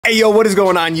Hey yo, what is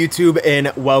going on YouTube,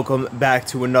 and welcome back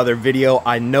to another video.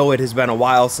 I know it has been a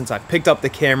while since I've picked up the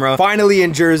camera. Finally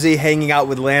in Jersey, hanging out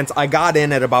with Lance. I got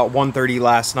in at about 1:30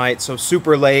 last night, so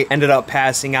super late. Ended up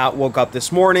passing out, woke up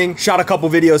this morning, shot a couple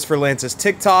videos for Lance's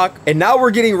TikTok, and now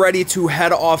we're getting ready to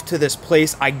head off to this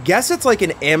place. I guess it's like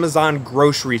an Amazon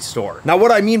grocery store. Now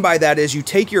what I mean by that is you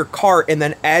take your cart, and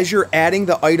then as you're adding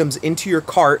the items into your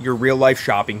cart, your real life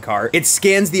shopping cart, it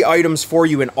scans the items for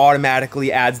you and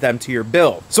automatically adds them to your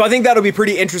bill. So I think that'll be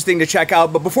pretty interesting to check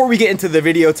out. But before we get into the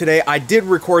video today, I did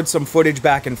record some footage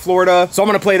back in Florida, so I'm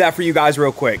gonna play that for you guys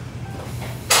real quick.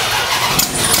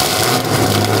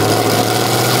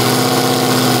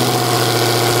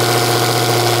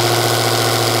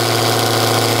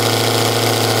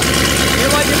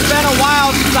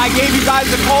 I gave you guys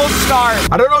a cold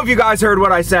start. I don't know if you guys heard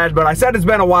what I said, but I said it's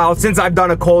been a while since I've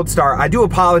done a cold start. I do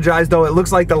apologize though. It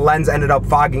looks like the lens ended up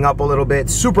fogging up a little bit.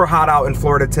 Super hot out in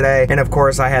Florida today. And of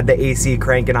course I had the AC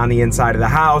cranking on the inside of the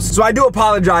house. So I do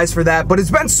apologize for that, but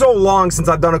it's been so long since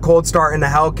I've done a cold start in the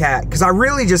Hellcat because I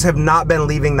really just have not been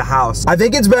leaving the house. I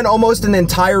think it's been almost an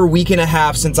entire week and a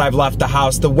half since I've left the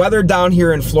house. The weather down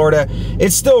here in Florida,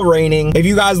 it's still raining. If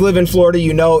you guys live in Florida,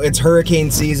 you know it's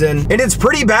hurricane season and it's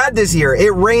pretty bad this year.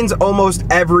 It rains almost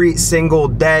every single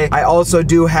day. I also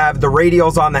do have the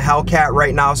radials on the Hellcat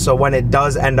right now, so when it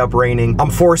does end up raining,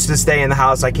 I'm forced to stay in the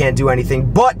house. I can't do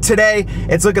anything. But today,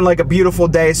 it's looking like a beautiful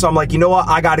day, so I'm like, you know what?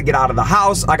 I gotta get out of the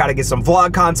house. I gotta get some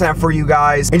vlog content for you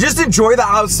guys and just enjoy the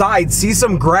outside, see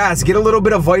some grass, get a little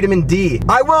bit of vitamin D.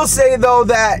 I will say though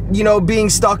that, you know, being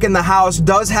stuck in the house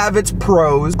does have its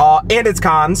pros and its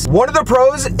cons. One of the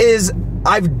pros is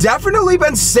I've definitely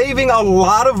been saving a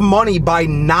lot of money by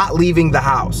not leaving the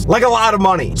house. Like a lot of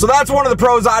money. So that's one of the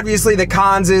pros. Obviously the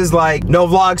cons is like no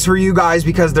vlogs for you guys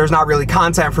because there's not really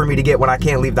content for me to get when I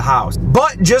can't leave the house.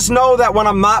 But just know that when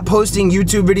I'm not posting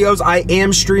YouTube videos, I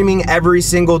am streaming every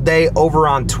single day over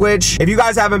on Twitch. If you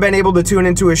guys haven't been able to tune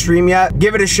into a stream yet,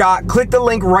 give it a shot. Click the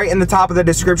link right in the top of the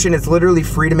description. It's literally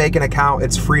free to make an account.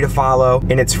 It's free to follow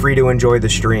and it's free to enjoy the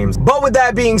streams. But with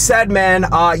that being said, man,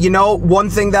 you know, one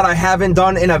thing that I haven't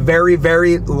done in a very,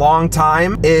 very long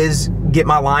time is get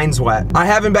my lines wet. I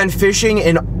haven't been fishing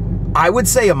in, I would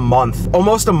say, a month,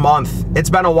 almost a month. It's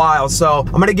been a while, so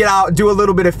I'm gonna get out, do a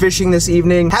little bit of fishing this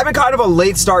evening. Having kind of a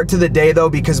late start to the day though,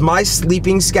 because my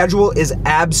sleeping schedule is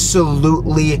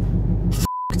absolutely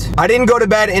I didn't go to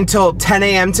bed until 10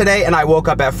 a.m. today and I woke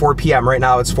up at 4 p.m. Right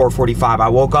now it's 4:45. I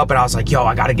woke up and I was like, yo,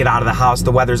 I gotta get out of the house.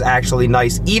 The weather's actually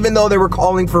nice. Even though they were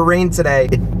calling for rain today,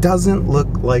 it doesn't look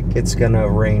like it's gonna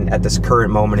rain at this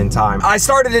current moment in time. I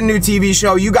started a new TV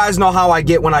show. You guys know how I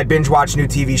get when I binge watch new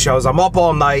TV shows. I'm up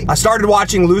all night. I started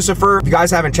watching Lucifer. If you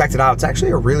guys haven't checked it out, it's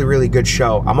actually a really, really good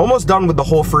show. I'm almost done with the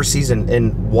whole first season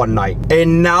in one night.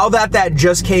 And now that that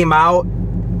just came out,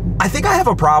 I think I have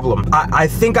a problem. I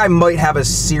think I might have a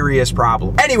serious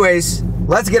problem. Anyways,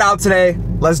 let's get out today.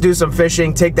 Let's do some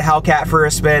fishing, take the Hellcat for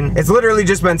a spin. It's literally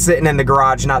just been sitting in the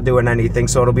garage, not doing anything,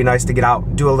 so it'll be nice to get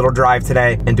out, do a little drive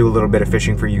today, and do a little bit of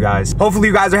fishing for you guys. Hopefully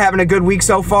you guys are having a good week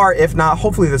so far. If not,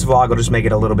 hopefully this vlog will just make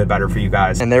it a little bit better for you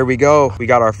guys. And there we go. We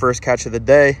got our first catch of the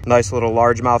day. Nice little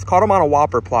largemouth. Caught them on a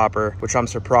whopper plopper, which I'm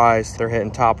surprised they're hitting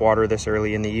top water this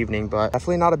early in the evening, but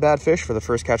definitely not a bad fish for the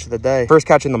first catch of the day. First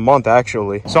catch in the month,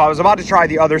 actually. So I was about to try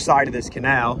the other side of this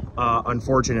canal,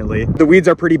 unfortunately. The weeds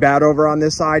are pretty bad over on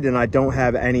this side, and I don't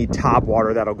have any top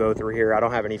water that'll go through here. I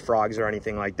don't have any frogs or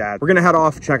anything like that. We're gonna head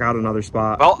off, check out another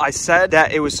spot. Well, I said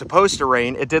that it was supposed to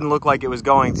rain. It didn't look like it was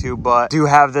going to, but do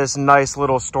have this nice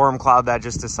little storm cloud that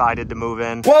just decided to move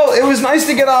in. Well, it was nice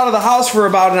to get out of the house for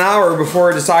about an hour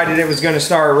before it decided it was gonna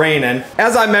start raining.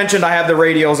 As I mentioned, I have the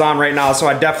radials on right now, so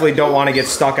I definitely don't want to get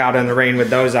stuck out in the rain with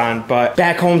those on, but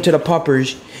back home to the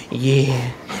puppers.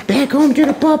 Yeah, back home to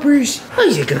the puppers.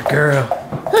 Who's a good girl?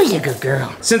 Who's a good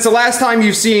girl? Since the last time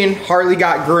you've seen Harley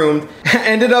got groomed,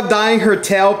 ended up dyeing her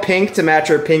tail pink to match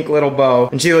her pink little bow,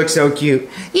 and she looks so cute.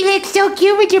 You look so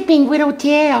cute with your pink little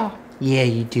tail. Yeah,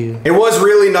 you do. It was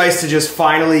really nice to just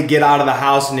finally get out of the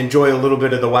house and enjoy a little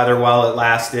bit of the weather while it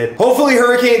lasted. Hopefully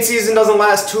hurricane season doesn't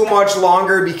last too much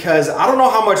longer because I don't know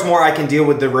how much more I can deal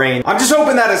with the rain. I'm just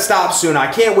hoping that it stops soon.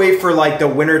 I can't wait for like the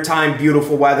wintertime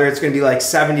beautiful weather. It's gonna be like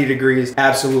 70 degrees.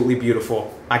 Absolutely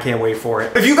beautiful. I can't wait for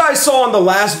it. If you guys saw on the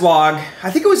last vlog,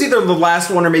 I think it was either the last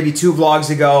one or maybe 2 vlogs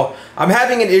ago, I'm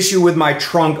having an issue with my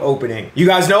trunk opening. You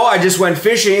guys know I just went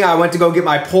fishing. I went to go get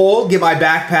my pole, get my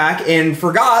backpack, and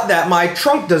forgot that my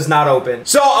trunk does not open.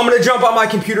 So I'm gonna jump on my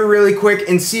computer really quick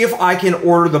and see if I can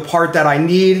order the part that I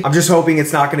need. I'm just hoping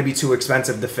it's not gonna be too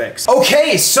expensive to fix.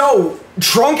 Okay, so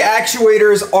Trunk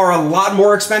actuators are a lot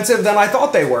more expensive than I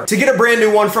thought they were. To get a brand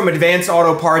new one from Advanced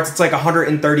Auto Parts, it's like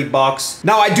 130 bucks.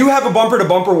 Now, I do have a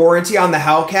bumper-to-bumper warranty on the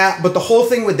Hellcat, but the whole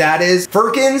thing with that is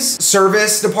Firkins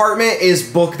service department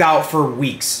is booked out for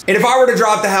weeks. And if I were to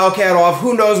drop the Hellcat off,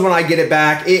 who knows when I get it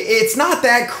back. It's not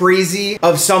that crazy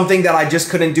of something that I just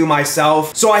couldn't do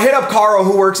myself. So I hit up Carl,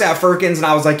 who works at Firkins, and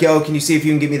I was like, yo, can you see if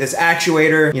you can give me this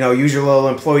actuator? You know, use your little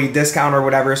employee discount or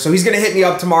whatever. So he's gonna hit me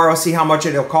up tomorrow, see how much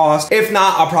it'll cost. If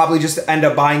not, I'll probably just end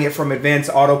up buying it from Advanced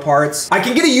Auto Parts. I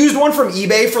can get a used one from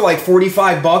eBay for like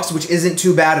 45 bucks, which isn't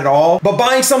too bad at all. But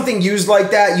buying something used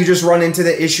like that, you just run into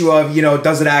the issue of, you know,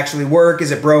 does it actually work?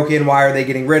 Is it broken? Why are they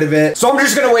getting rid of it? So I'm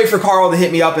just gonna wait for Carl to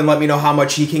hit me up and let me know how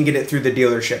much he can get it through the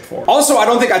dealership for. Also, I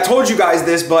don't think I told you guys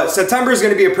this, but September is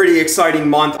gonna be a pretty exciting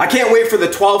month. I can't wait for the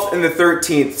 12th and the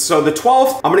 13th. So the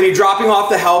 12th, I'm gonna be dropping off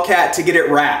the Hellcat to get it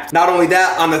wrapped. Not only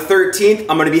that, on the 13th,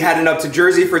 I'm gonna be heading up to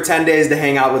Jersey for 10 days to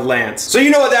hang out with Lance. So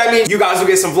you know what that means. You guys will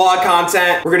get some vlog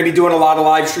content. We're gonna be doing a lot of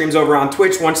live streams over on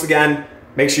Twitch. Once again,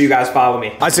 make sure you guys follow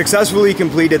me. I successfully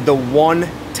completed the one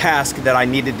task that I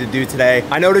needed to do today.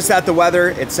 I noticed that the weather,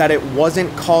 it said it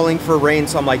wasn't calling for rain,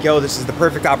 so I'm like, yo, this is the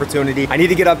perfect opportunity. I need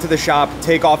to get up to the shop,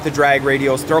 take off the drag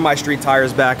radials, throw my street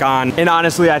tires back on, and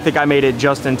honestly, I think I made it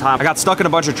just in time. I got stuck in a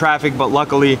bunch of traffic, but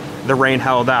luckily, the rain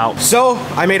held out. So,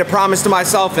 I made a promise to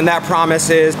myself, and that promise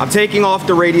is, I'm taking off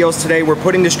the radials today, we're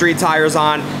putting the street tires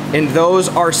on, and those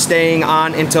are staying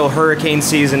on until hurricane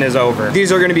season is over.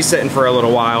 These are gonna be sitting for a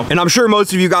little while. And I'm sure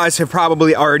most of you guys have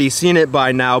probably already seen it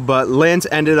by now, but Lance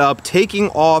ended up taking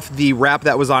off the wrap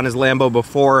that was on his Lambo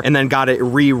before and then got it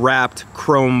re-wrapped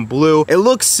chrome blue. It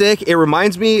looks sick. It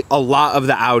reminds me a lot of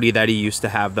the Audi that he used to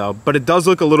have though, but it does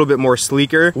look a little bit more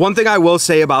sleeker. One thing I will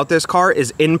say about this car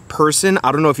is in person,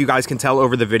 I don't know if you guys can tell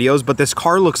over the videos, but this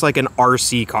car looks like an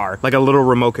RC car, like a little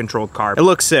remote controlled car. It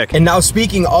looks sick. And now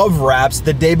speaking of wraps,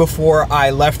 the day before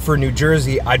I left for New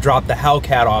Jersey, I dropped the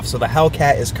Hellcat off. So the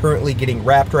Hellcat is currently getting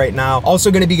wrapped right now. Also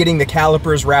gonna be getting the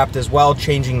calipers wrapped as well,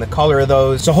 changing the color of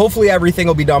those. So hopefully everything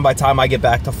will be done by the time I get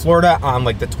back to Florida on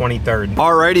like the 23rd.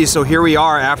 Alrighty, so here we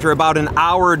are. After about an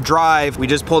hour drive, we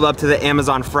just pulled up to the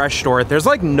Amazon Fresh store. There's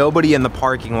like nobody in the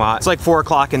parking lot. It's like 4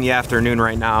 o'clock in the afternoon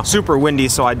right now. Super windy,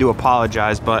 so I do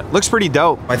apologize, but looks pretty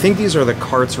dope. I think these are the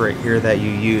carts right here that you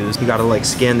use. You gotta like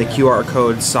scan the QR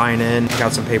code, sign in.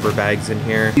 Got some paper bags in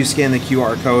here. You scan the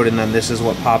QR code and then this is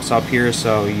what pops up here.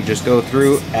 So you just go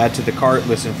through, add to the cart,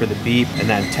 listen for the beep, and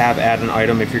then tap add an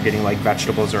item if you're getting like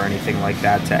vegetables or anything like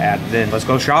that to add it in. Let's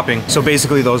go shopping. So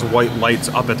basically those white lights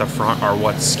up at the front are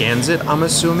what scans it, I'm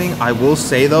assuming. I will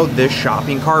say though, this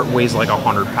shopping cart weighs like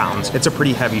 100 pounds. It's a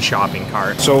pretty heavy shopping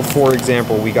cart. So for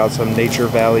example, we got some Nature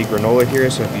Valley granola here.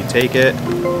 So if you take it,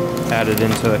 add it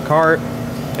into the cart,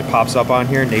 it pops up on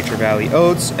here, Nature Valley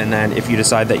Oats, and then if you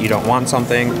decide that you don't want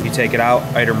something, you take it out,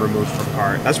 item removed from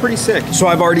cart. That's pretty sick. So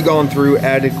I've already gone through,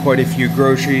 added quite a few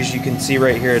groceries. You can see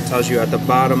right here, it tells you at the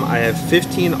bottom, I have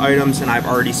 15 items and I've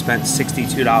already spent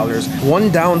 $62.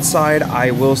 One downside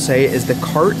I will say is the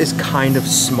cart is kind of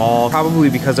small, probably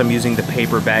because I'm using the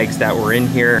paper bags that were in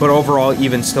here, but overall,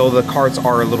 even still, the carts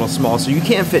are a little small, so you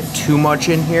can't fit too much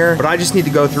in here, but I just need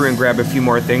to go through and grab a few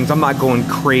more things. I'm not going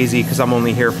crazy because I'm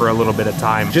only here for a little bit of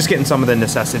time. Just getting some of the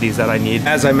necessities that I need.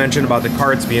 As I mentioned about the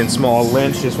carts being small,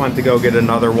 Lynch just went to go get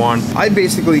another one. I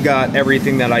basically got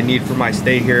everything that I need for my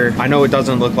stay here. I know it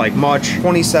doesn't look like much,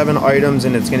 27 items,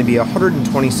 and it's gonna be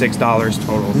 $126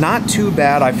 total. Not too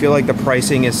bad. I feel like the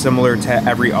pricing is similar to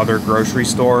every other grocery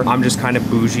store. I'm just kind of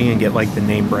bougie and get like the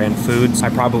name brand foods.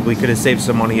 I probably could have saved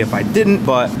some money if I didn't,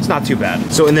 but it's not too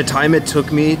bad. So in the time it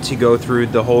took me to go through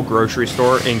the whole grocery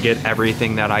store and get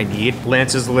everything that I need,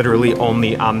 Lance is literally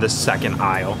only on the second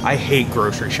aisle. I hate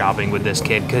grocery shopping with this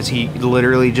kid because he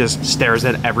literally just stares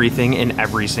at everything in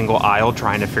every single aisle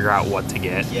trying to figure out what to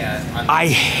get. Yeah, I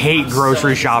hate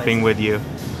grocery shopping with you.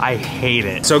 I hate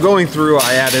it. So going through,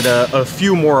 I added a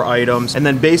few more items, and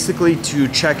then basically to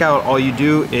check out, all you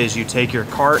do is you take your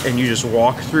cart and you just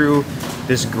walk through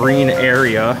this green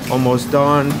area. Almost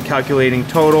done. Calculating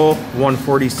total,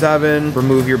 147.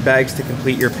 Remove your bags to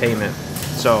complete your payment.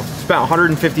 So spent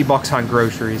 150 bucks on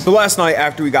groceries. So last night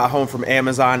after we got home from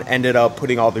Amazon, ended up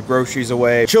putting all the groceries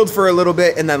away, chilled for a little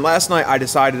bit, and then last night I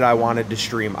decided I wanted to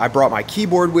stream. I brought my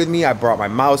keyboard with me, I brought my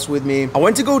mouse with me. I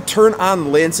went to go turn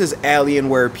on Lance's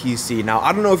Alienware PC. Now,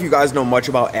 I don't know if you guys know much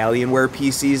about Alienware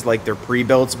PCs, like they're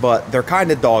pre-built, but they're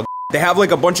kind of dog. They have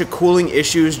like a bunch of cooling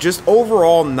issues, just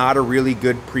overall not a really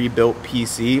good pre-built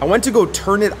PC. I went to go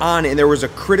turn it on and there was a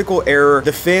critical error.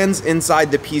 The fans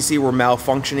inside the PC were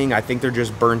malfunctioning. I think they're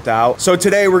just burnt out. So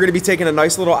today we're gonna be taking a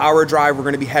nice little hour drive. We're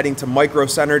gonna be heading to Micro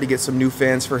Center to get some new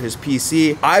fans for his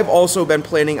PC. I've also been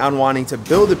planning on wanting to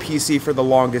build a PC for the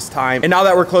longest time. And now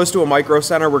that we're close to a Micro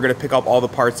Center, we're gonna pick up all the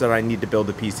parts that I need to build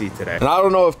a PC today. And I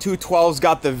don't know if 212's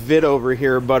got the vid over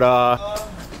here, but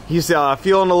he's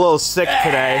feeling a little sick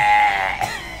today.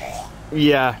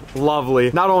 Yeah,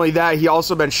 lovely. Not only that, he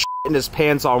also been shitting his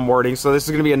pants all morning, so this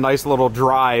is gonna be a nice little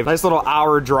drive. Nice little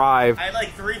hour drive. I had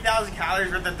like 3,000 calories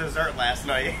worth of dessert last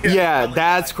night. Yeah,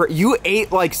 that's crazy. You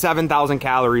ate like 7,000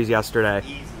 calories yesterday.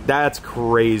 Easy. That's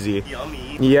crazy.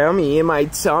 Yummy. Yummy in my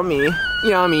tummy.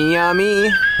 Yummy,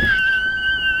 yummy.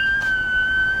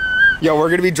 Yo, we're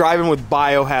gonna be driving with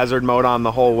biohazard mode on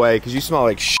the whole way, because you smell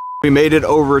like shit. We made it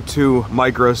over to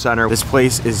Micro Center. This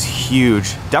place is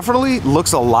huge. Definitely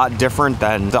looks a lot different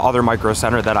than the other Micro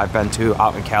Center that I've been to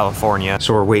out in California.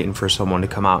 So we're waiting for someone to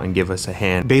come out and give us a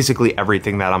hand. Basically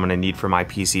everything that I'm gonna need for my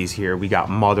PCs here. We got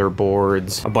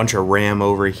motherboards, a bunch of RAM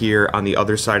over here on the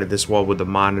other side of this wall with the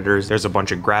monitors. There's a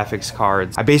bunch of graphics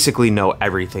cards. I basically know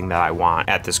everything that I want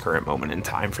at this current moment in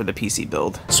time for the PC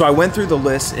build. So I went through the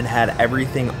list and had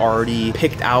everything already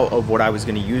picked out of what I was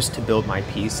gonna use to build my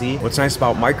PC. What's nice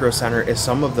about Micro Center is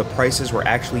some of the prices were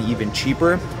actually even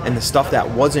cheaper, and the stuff that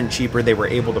wasn't cheaper they were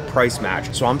able to price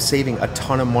match. So I'm saving a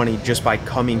ton of money just by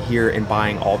coming here and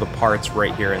buying all the parts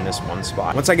right here in this one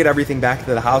spot. Once I get everything back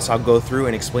to the house, I'll go through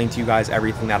and explain to you guys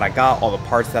everything that I got, all the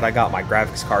parts that I got, my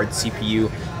graphics card, CPU,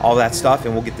 all that stuff,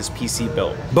 and we'll get this PC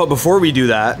built. But before we do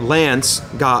that, Lance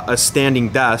got a standing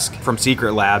desk from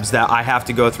Secret Labs that I have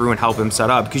to go through and help him set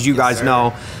up, because you guys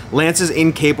know Lance is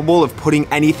incapable of putting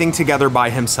anything together by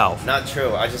himself. Not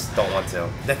true. I just don't want to.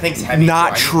 The thing's heavy.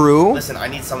 Not true? Listen, I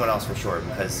need someone else for sure,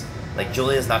 because like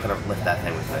Julia's not gonna lift that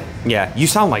thing with me. Yeah, you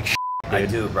sound like shit, dude. I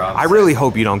do, bro. I really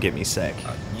hope you don't get me sick.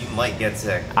 You might get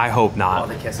sick. I hope All not.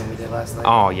 the kissing we did last night.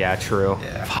 Oh yeah, true.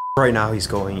 Yeah. Right now he's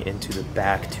going into the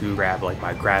back to grab like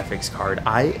my graphics card.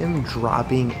 I am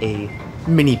dropping a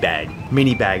mini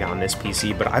bag on this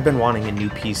PC, but I've been wanting a new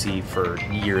PC for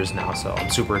years now, so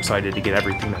I'm super excited to get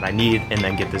everything that I need and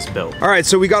then get this built. All right,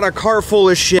 so we got our car full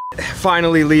of shit.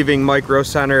 Finally leaving Micro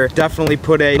Center. Definitely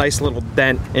put a nice little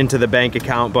dent into the bank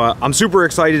account, but I'm super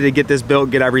excited to get this built,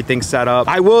 get everything set up.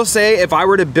 I will say, if I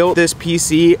were to build this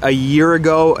PC a year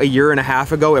ago, a year and a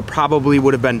half ago, it probably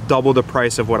would have been double the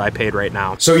price of what I paid right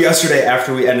now. So yesterday,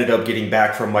 after we ended up getting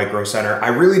back from Micro Center, I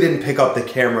really didn't pick up the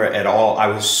camera at all. I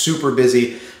was super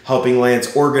busy helping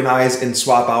Lance organize and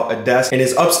swap out a desk in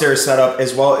his upstairs setup,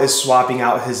 as well as swapping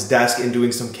out his desk and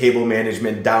doing some cable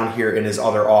management down here in his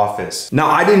other office. Now,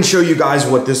 I didn't show you guys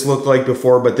what this looked like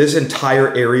before, but this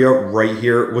entire area right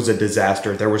here was a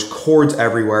disaster. There was cords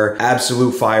everywhere,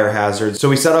 absolute fire hazards. So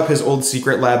we set up his old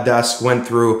Secret Lab desk, went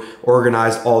through,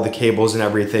 organized all the cables and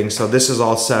everything. So this is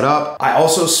all set up. I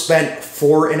also spent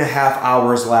 4.5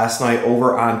 hours last night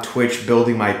over on Twitch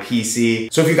building my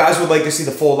PC. So if you guys would like to see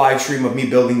the full live stream of me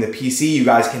building the PC, you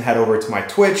guys can head over to my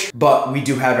Twitch, but we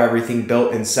do have everything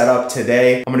built and set up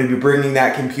today. I'm gonna be bringing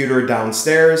that computer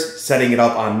downstairs, setting it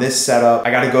up on this setup.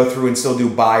 I gotta go through and still do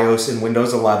BIOS in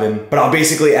Windows 11, but I'll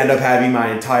basically end up having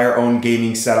my entire own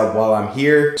gaming setup while I'm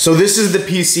here. So this is the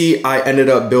PC I ended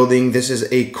up building. This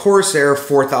is a Corsair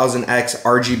 4000X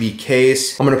RGB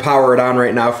case. I'm gonna power it on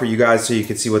right now for you guys so you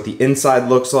can see what the inside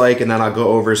looks like, and then I'll go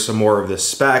over some more of the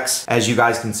specs. As you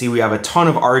guys can see, we have a ton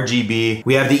of RGB.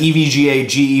 We have the EVGA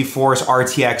GeForce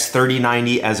RTX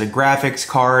 3090 as a graphics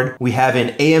card. We have an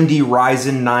AMD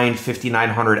Ryzen 9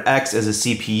 5900X as a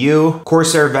CPU.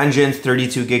 Corsair Vengeance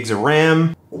 32 gigs of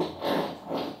RAM.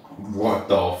 What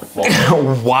the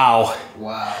fuck? Wow.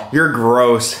 Wow. You're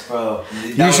gross. Bro,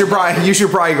 you should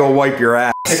probably go wipe your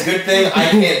ass. It's a good thing I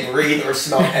can't breathe or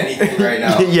smell anything right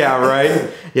now. Yeah, right?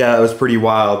 Yeah, that was pretty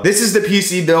wild. This is the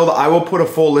PC build. I will put a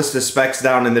full list of specs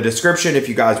down in the description if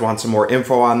you guys want some more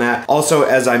info on that. Also,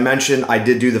 as I mentioned, I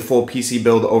did do the full PC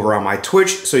build over on my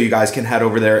Twitch, so you guys can head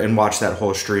over there and watch that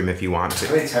whole stream if you want to.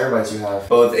 How many terabytes you have?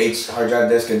 Both hard drive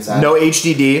disk inside? No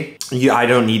HDD. I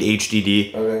don't need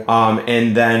HDD. Okay.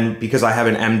 And then because I have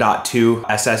an M.2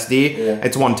 SSD,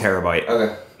 it's 1 terabyte.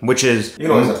 Okay. Which is,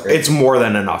 it's more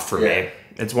than enough for me.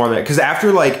 It's more than, because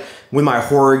after like, with my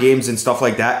horror games and stuff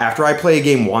like that, after I play a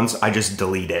game once, I just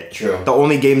delete it. True. The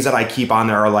only games that I keep on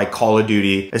there are like Call of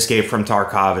Duty, Escape from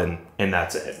Tarkov, and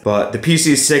that's it. But the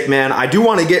PC is sick, man. I do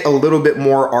want to get a little bit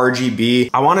more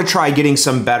RGB. I want to try getting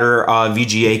some better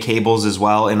VGA cables as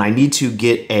well, and I need to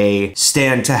get a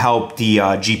stand to help the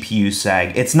GPU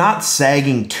sag. It's not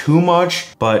sagging too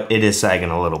much, but it is sagging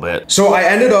a little bit. So I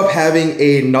ended up having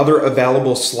another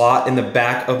available slot in the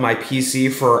back of my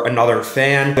PC for another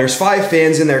fan. There's 5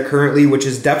 fans in there currently, which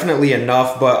is definitely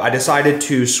enough, but I decided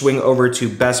to swing over to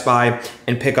Best Buy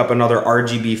and pick up another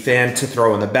RGB fan to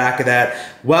throw in the back of that.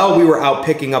 While we were out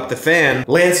picking up the fan,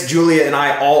 Lance, Julia, and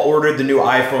I all ordered the new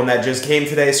iPhone that just came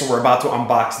today, so we're about to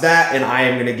unbox that, and I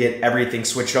am gonna get everything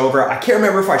switched over. I can't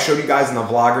remember if I showed you guys in the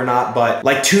vlog or not, but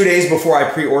like 2 days before I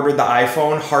pre-ordered the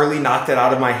iPhone, Harley knocked it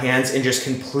out of my hands and just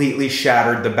completely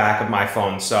shattered the back of my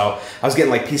phone. So I was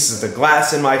getting like pieces of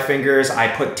glass in my fingers. I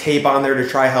put tape on there to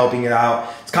try helping it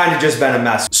out. It's kind of just been a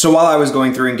mess. So while I was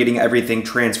going through and getting everything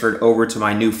transferred over to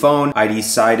my new phone, I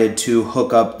decided to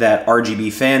hook up that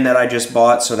RGB fan that I just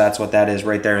bought. So that's what that is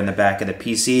right there in the back of the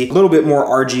PC. A little bit more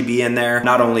RGB in there.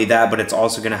 Not only that, but it's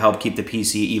also gonna help keep the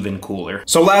PC even cooler.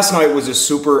 So last night was a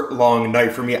super long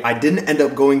night for me. I didn't end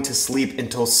up going to sleep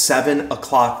until 7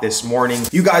 o'clock this morning.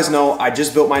 You guys know I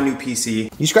just built my new PC.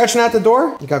 You scratching at the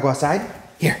door? You gotta go outside?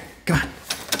 Here, come on.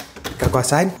 Gotta go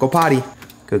outside? Go potty.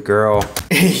 Good girl.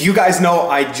 You guys know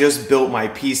I just built my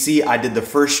PC. I did the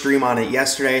first stream on it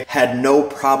yesterday, had no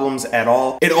problems at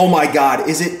all. And oh my God,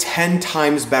 is it 10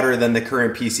 times better than the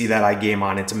current PC that I game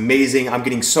on? It's amazing. I'm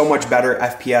getting so much better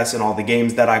FPS in all the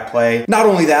games that I play. Not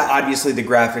only that, obviously the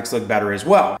graphics look better as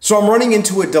well. So I'm running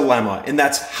into a dilemma, and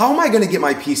that's how am I gonna get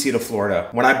my PC to Florida?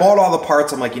 When I bought all the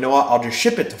parts, I'm like, you know what, I'll just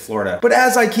ship it to Florida. But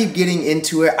as I keep getting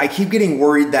into it, I keep getting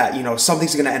worried that, you know,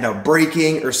 something's gonna end up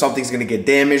breaking or something's gonna get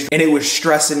damaged, and it was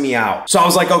stressing me out. So I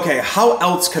was like, okay, how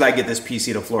else could I get this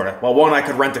PC to Florida? Well, one, I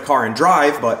could rent a car and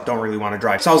drive, but don't really want to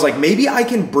drive. So I was like, maybe I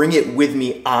can bring it with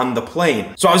me on the plane.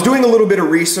 So I was doing a little bit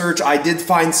of research. I did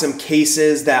find some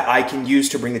cases that I can use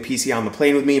to bring the PC on the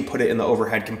plane with me and put it in the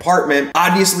overhead compartment.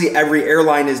 Obviously, every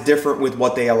airline is different with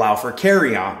what they allow for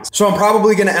carry-ons. So I'm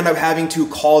probably going to end up having to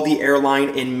call the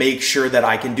airline and make sure that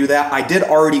I can do that. I did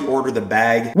already order the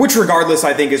bag, which regardless,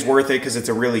 I think is worth it because it's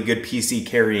a really good PC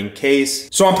carrying case.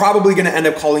 So I'm probably going to end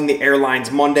up calling the airlines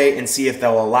Monday and see if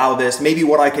they'll allow this. Maybe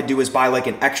what I could do is buy like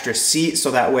an extra seat so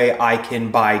that way I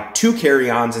can buy 2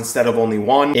 carry-ons instead of only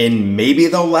 1, and maybe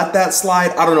they'll let that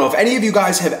slide. I don't know. If any of you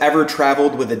guys have ever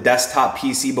traveled with a desktop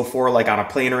PC before, like on a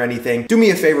plane or anything, do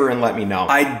me a favor and let me know.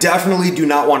 I definitely do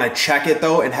not want to check it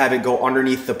though and have it go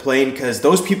underneath the plane, because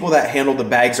those people that handle the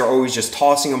bags are always just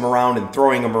tossing them around and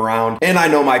throwing them around, and I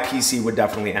know my PC would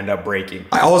definitely end up breaking.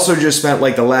 I also just spent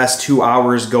like the last 2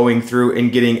 hours going through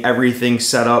and getting everything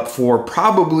set up for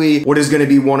probably what is going to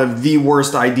be one of the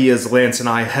worst ideas Lance and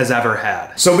I has ever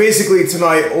had. So basically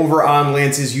tonight over on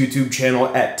Lance's YouTube channel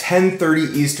at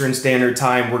 10:30 Eastern Standard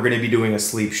Time, we're going to be doing a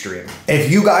sleep stream.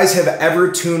 If you guys have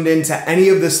ever tuned into any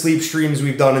of the sleep streams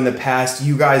we've done in the past,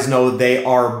 you guys know they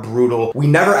are brutal. We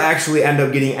never actually end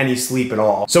up getting any sleep at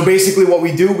all. So basically what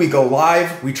we do, we go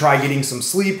live, we try getting some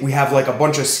sleep, we have like a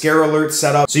bunch of scare alerts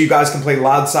set up so you guys can play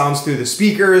loud sounds through the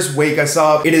speakers, wake us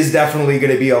up. It is definitely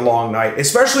going to be a long night,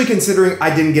 especially considering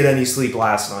I didn't get any sleep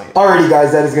last night. Alrighty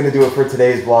guys, that is going to do it for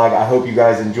today's vlog. I hope you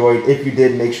guys enjoyed. If you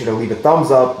did, make sure to leave a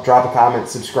thumbs up, drop a comment,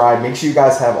 subscribe. Make sure you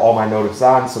guys have all my notifications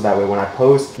on so that way when I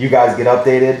post, you guys get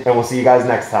updated, and we'll see you guys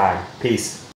next time. Peace.